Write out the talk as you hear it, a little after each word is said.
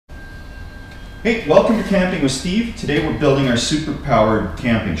Hey, welcome to Camping with Steve. Today we're building our super-powered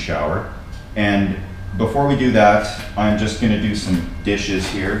camping shower. And before we do that, I'm just going to do some dishes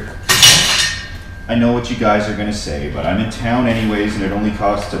here. I know what you guys are going to say, but I'm in town anyways and it only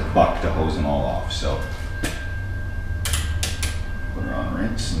costs $1 to hose them all off. So put her on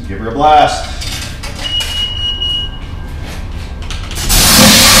rinse and give her a blast.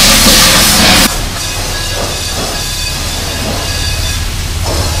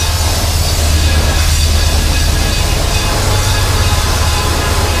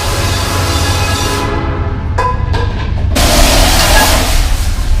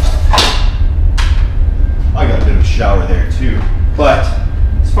 Shower there too, but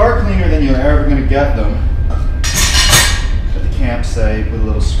it's far cleaner than you're ever going to get them at the campsite with a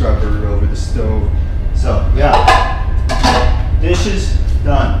little scrubber over the stove. So yeah, dishes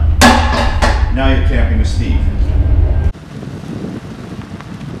done. Now you're camping with Steve.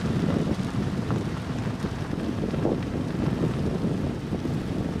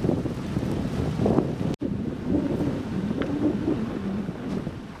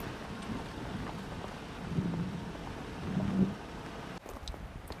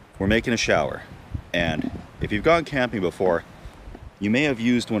 We're making a shower, and if you've gone camping before, you may have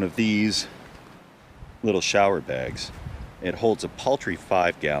used one of these little shower bags. It holds a paltry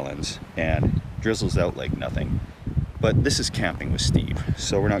 5 gallons and drizzles out like nothing. But this is Camping with Steve,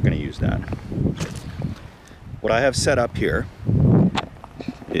 so we're not going to use that. What I have set up here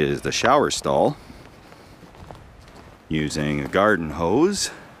is the shower stall using a garden hose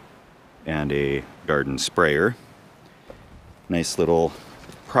and a garden sprayer. Nice little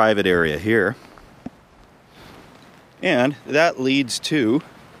private area here, and that leads to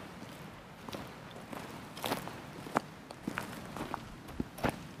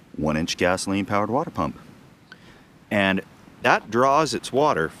a 1-inch gasoline powered water pump, and that draws its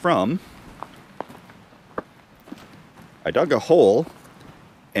water from, I dug a hole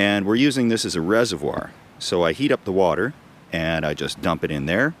and we're using this as a reservoir, so I heat up the water and I just dump it in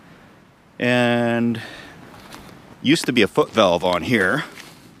there. And used to be a foot valve on here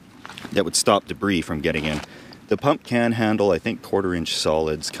that would stop debris from getting in. The pump can handle, I think, 1/4-inch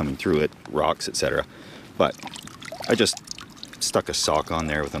solids coming through it, rocks, etc. But I just stuck a sock on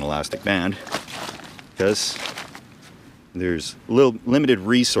there with an elastic band because there's limited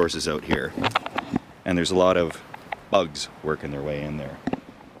resources out here and there's a lot of bugs working their way in there.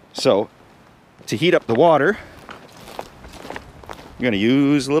 So to heat up the water, I'm going to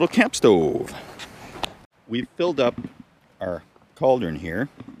use a little camp stove. We've filled up our cauldron here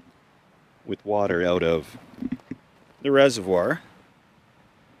with water out of the reservoir.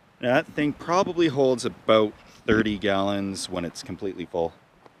 That thing probably holds about 30 gallons when it's completely full.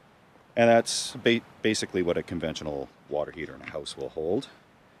 And that's basically what a conventional water heater in a house will hold.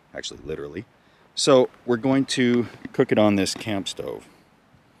 Actually, literally. So we're going to cook it on this camp stove.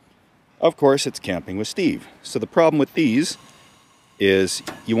 Of course, it's Camping with Steve. So the problem with these is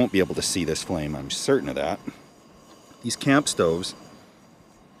you won't be able to see this flame, I'm certain of that. These camp stoves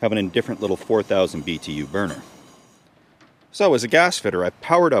have an indifferent little 4,000 BTU burner. So as a gas fitter, I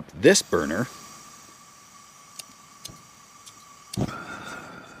powered up this burner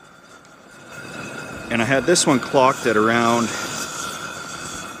and I had this one clocked at around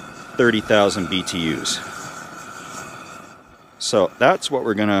 30,000 BTUs. So that's what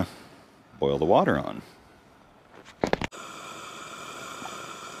we're gonna boil the water on.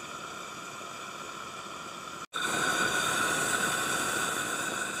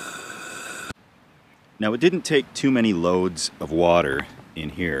 Now, it didn't take too many loads of water in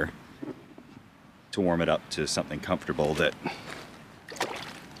here to warm it up to something comfortable that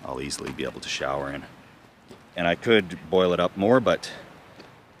I'll easily be able to shower in. And I could boil it up more, but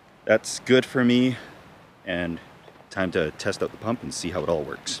that's good for me, and time to test out the pump and see how it all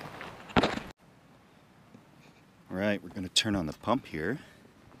works. All right, we're going to turn on the pump here.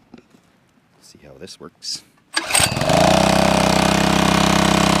 See how this works.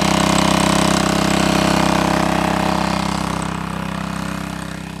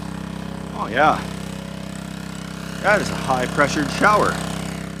 Oh yeah, that is a high pressured shower.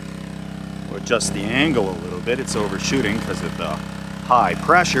 We'll adjust the angle a little bit. It's overshooting because of the high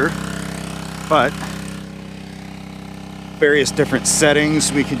pressure, but various different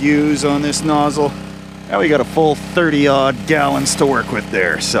settings we could use on this nozzle. Now we got a full 30-odd gallons to work with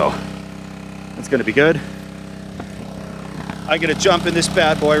there, so that's gonna be good. I'm gonna jump in this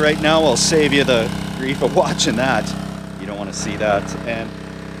bad boy right now. I'll save you the grief of watching that. You don't want to see that. And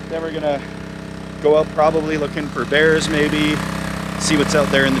then we're gonna go out probably looking for bears, maybe see what's out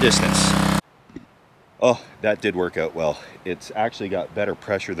there in the distance. Oh, that did work out well. It's actually got better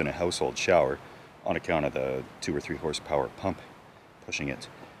pressure than a household shower. on account of the 2 or 3 horsepower pump pushing it.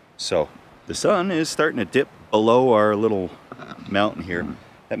 So the sun is starting to dip below our little mountain here.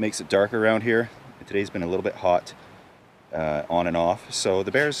 That makes it dark around here. Today's been a little bit hot on and off, so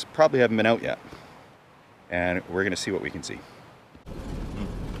the bears probably haven't been out yet. And we're gonna see what we can see.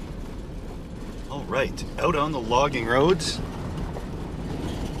 All right, out on the logging roads,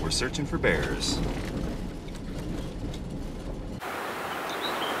 we're searching for bears.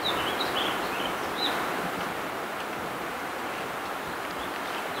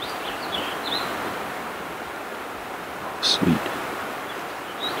 Sweet.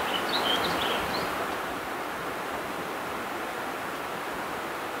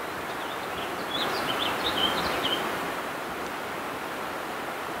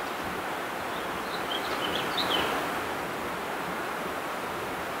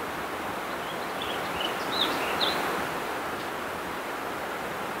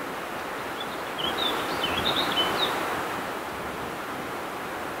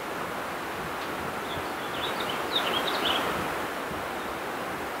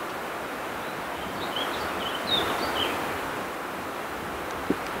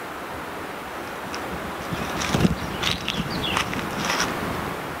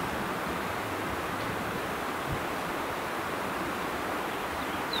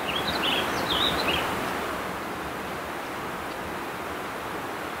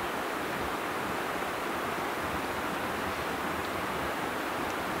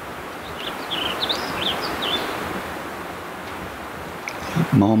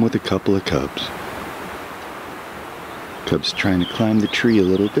 Mom with a couple of cubs. Cubs trying to climb the tree a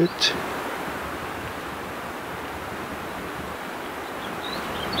little bit.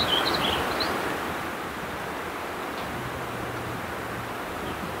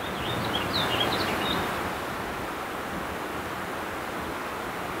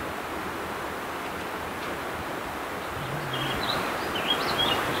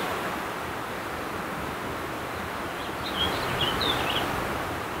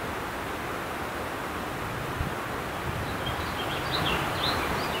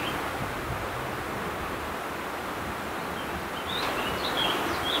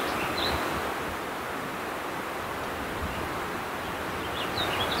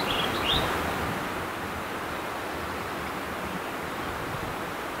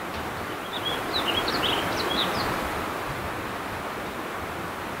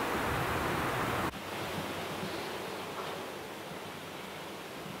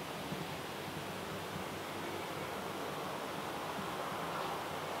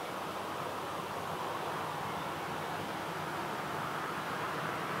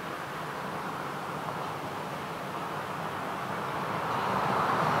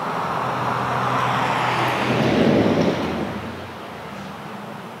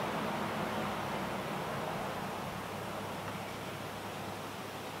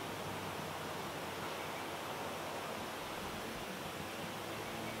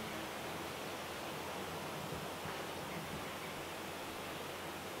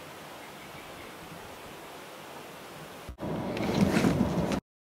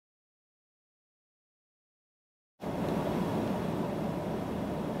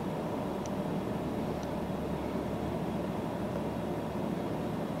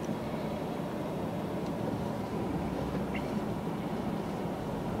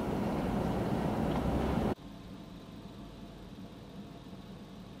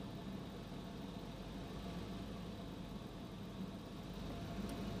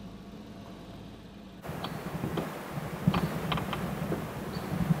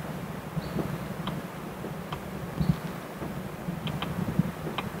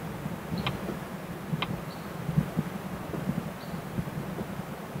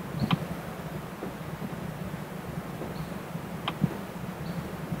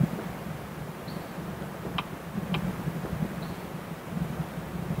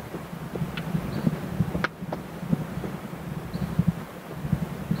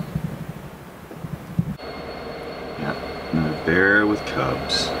 Bear with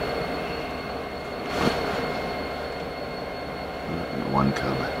cubs. And one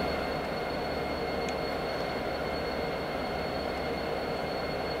cub.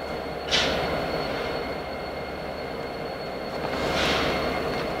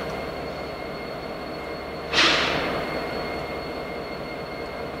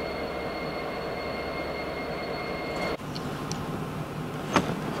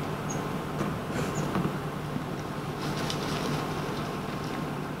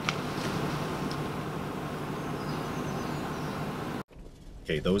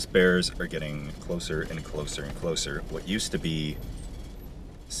 Okay, those bears are getting closer and closer and closer. What used to be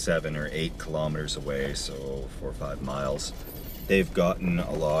 7 or 8 kilometers away, so 4 or 5 miles. They've gotten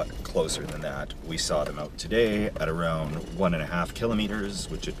a lot closer than that. We saw them out today at around 1.5 kilometers,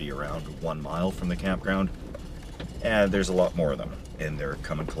 which would be around 1 mile from the campground. And there's a lot more of them, and they're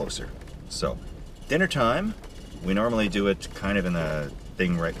coming closer. So, dinner time, we normally do it kind of in the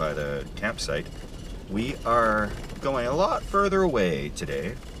thing right by the campsite. We are going a lot further away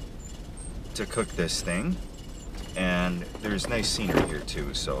today to cook this thing. And there's nice scenery here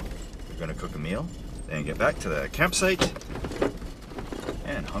too, so we're gonna cook a meal, then get back to the campsite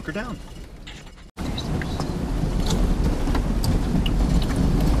and hunker down.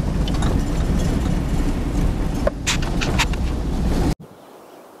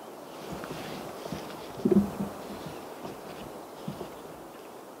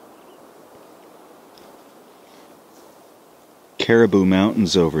 Caribou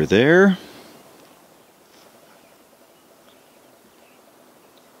Mountains over there.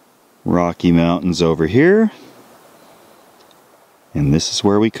 Rocky Mountains over here. And this is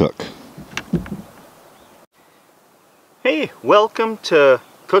where we cook. Hey, welcome to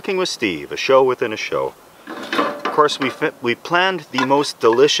Cooking with Steve, a show within a show. Of course, we planned the most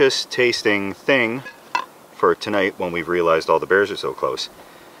delicious tasting thing for tonight when we've realized all the bears are so close.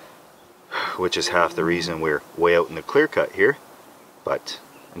 Which is half the reason we're way out in the clear cut here. But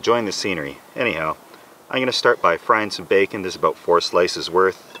enjoying the scenery. Anyhow, I'm going to start by frying some bacon. This is about 4 slices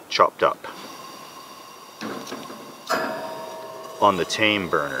worth, chopped up. On the tame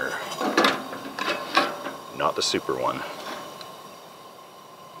burner. Not the super one.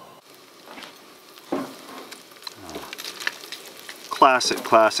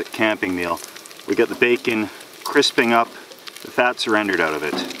 Classic camping meal. We got the bacon crisping up, the fat's rendered out of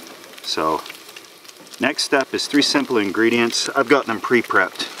it. So, next step is 3 simple ingredients. I've got them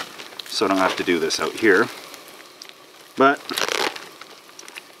pre-prepped, so I don't have to do this out here. But,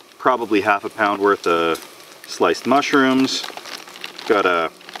 probably half a pound worth of sliced mushrooms. Got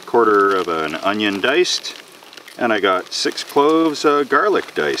a quarter of an onion diced. And I got 6 cloves of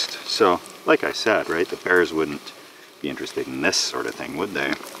garlic diced. So, like I said, right, the bears wouldn't be interested in this sort of thing, would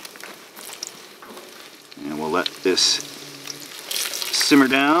they? And we'll let this simmer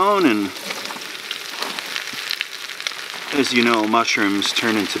down, and as you know, mushrooms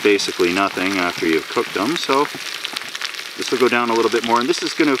turn into basically nothing after you've cooked them, so this will go down a little bit more, and this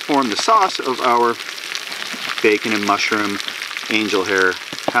is going to form the sauce of our bacon and mushroom angel hair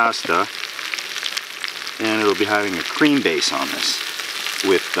pasta, and it'll be having a cream base on this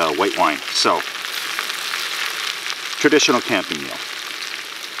with white wine. So, traditional camping meal.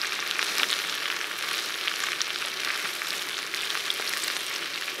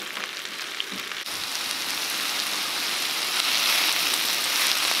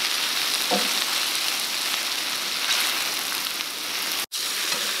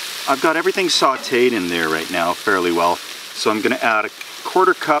 I've got everything sauteed in there right now fairly well, so I'm going to add a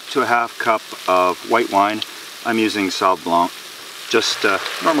quarter cup to a half cup of white wine. I'm using Sauv Blanc, just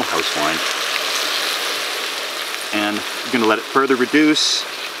normal house wine. And I'm going to let it further reduce.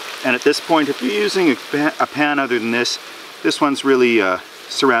 And at this point, if you're using a pan other than this one's really a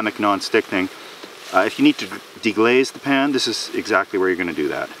ceramic non-stick thing. If you need to deglaze the pan, this is exactly where you're going to do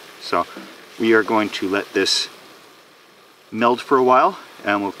that. So we are going to let this melt for a while,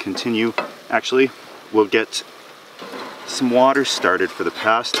 and we'll continue. Actually, we'll get some water started for the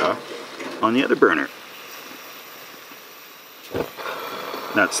pasta on the other burner.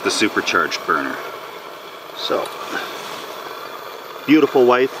 That's the supercharged burner. So, beautiful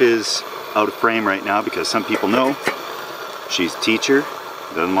wife is out of frame right now because some people know she's a teacher,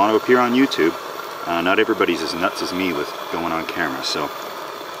 doesn't want to appear on YouTube. Not everybody's as nuts as me with going on camera, so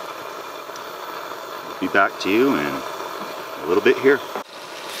I'll be back to you in a little bit here.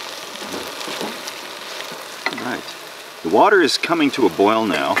 Alright, the water is coming to a boil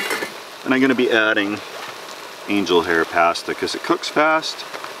now, and I'm going to be adding angel hair pasta because it cooks fast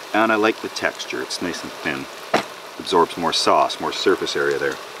and I like the texture. It's nice and thin, absorbs more sauce, more surface area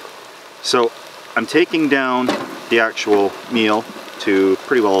there. So I'm taking down the actual meal to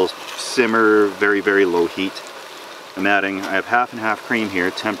pretty well simmer, very low heat. I have half and half cream here,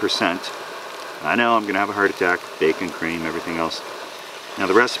 10%. I know I'm going to have a heart attack, bacon, cream, everything else. Now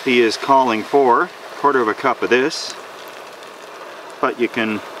the recipe is calling for a quarter of a cup of this, but you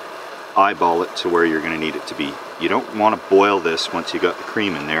can eyeball it to where you're going to need it to be. You don't want to boil this once you got the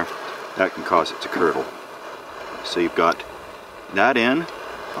cream in there. That can cause it to curdle. So you've got that in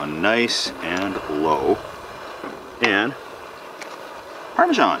on nice and low. And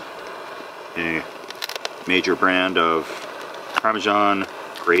Parmesan, a major brand of Parmesan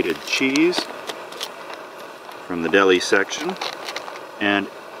grated cheese from the deli section. And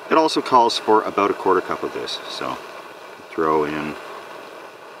It also calls for about a quarter cup of this, so throw in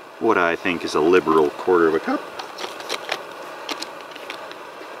what I think is a liberal quarter of a cup.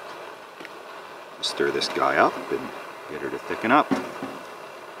 Stir this guy up and get her to thicken up.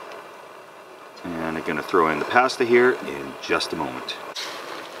 And I'm going to throw in the pasta here in just a moment.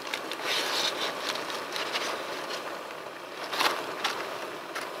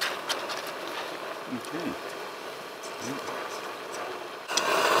 Okay.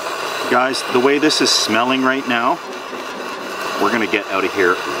 Guys, the way this is smelling right now, we're going to get out of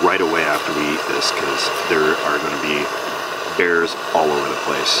here right away after we eat this, because there are going to be bears all over the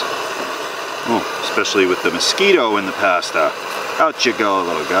place. Oh, especially with the mosquito in the pasta. Out you go,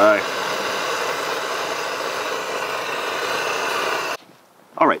 little guy.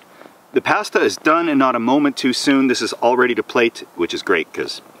 Alright, the pasta is done and not a moment too soon. This is all ready to plate, which is great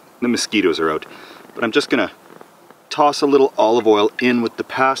because the mosquitoes are out. But I'm just going to toss a little olive oil in with the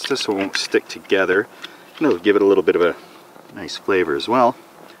pasta so it won't stick together. And it'll give it a little bit of a nice flavor as well.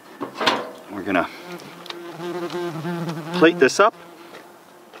 We're going to plate this up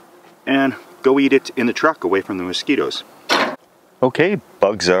and go eat it in the truck away from the mosquitoes. Okay,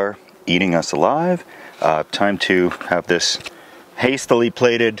 bugs are eating us alive. Time to have this hastily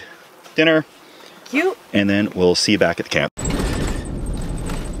plated dinner. Cute. And then we'll see you back at the camp.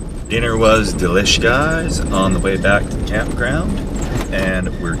 Dinner was delish, guys, on the way back to the campground.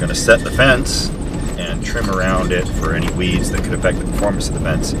 And we're gonna set the fence and trim around it for any weeds that could affect the performance of the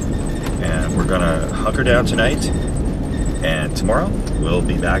fence. And we're gonna hunker down tonight, and tomorrow we'll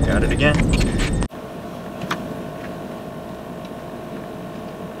be back at it again.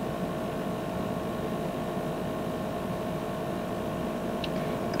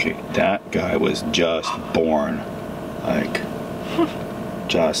 Okay, that guy was just born. Like,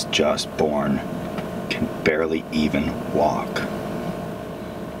 just born. Can barely even walk.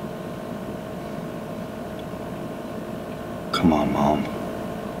 Come on, Mom.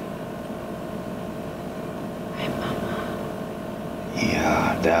 Hi, Mama.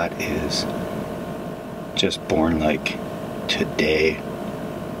 Yeah, that is just born like today.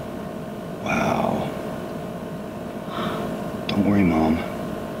 Wow. Don't worry, Mom.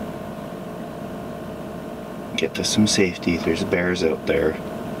 Get to some safety. There's bears out there.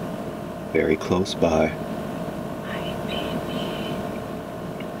 Very close by. Hi, baby.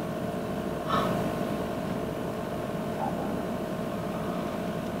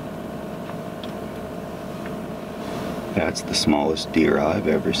 That's the smallest deer I've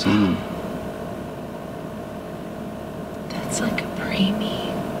ever seen. That's like a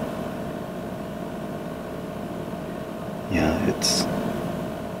preemie. Yeah, it's...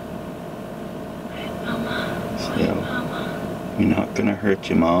 Hi, Mama. So, Mama. we're not gonna hurt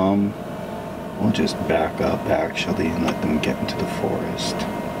you, Mom. We'll just back up, actually, and let them get into the forest.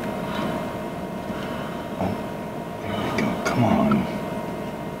 Oh, there we go. Come on.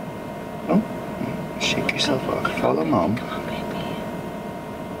 Oh, shake yourself off. Follow Mom. Come on, baby.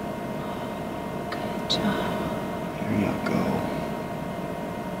 Good job. There you go.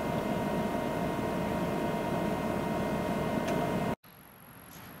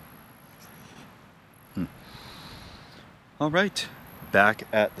 All right, back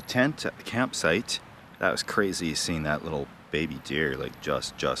at the tent at the campsite. That was crazy seeing that little baby deer, like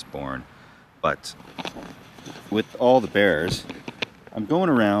just born. But with all the bears, I'm going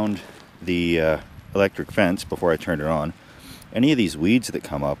around the electric fence before I turn it on. Any of these weeds that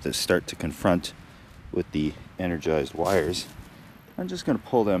come up that start to confront with the energized wires, I'm just going to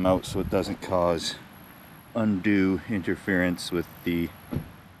pull them out so it doesn't cause undue interference with the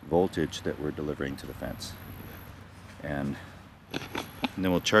voltage that we're delivering to the fence. And then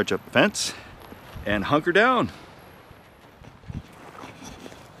we'll charge up the fence and hunker down.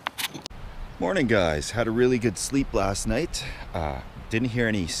 Morning, guys. Had a really good sleep last night. Didn't hear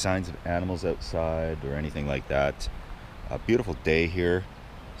any signs of animals outside or anything like that. A beautiful day here.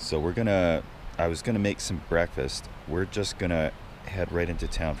 So I was gonna make some breakfast. We're just gonna head right into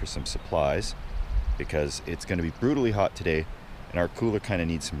town for some supplies because it's gonna be brutally hot today and our cooler kind of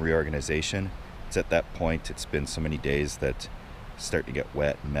needs some reorganization. It's at that point, it's been so many days that it's starting to get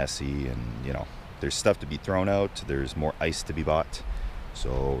wet and messy, and you know, there's stuff to be thrown out, there's more ice to be bought.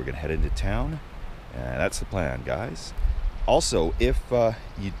 So we're gonna head into town, and that's the plan, guys. Also, if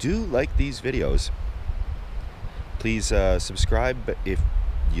you do like these videos, please subscribe if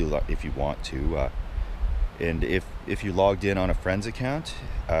you want to, and if you logged in on a friend's account,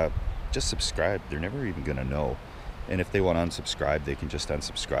 just subscribe. They're never even gonna know. And if they want to unsubscribe, they can just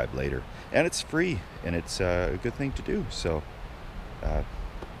unsubscribe later. And it's free, and it's a good thing to do. So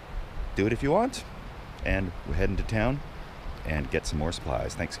do it if you want. And we're heading to town. and get some more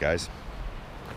supplies. Thanks, guys.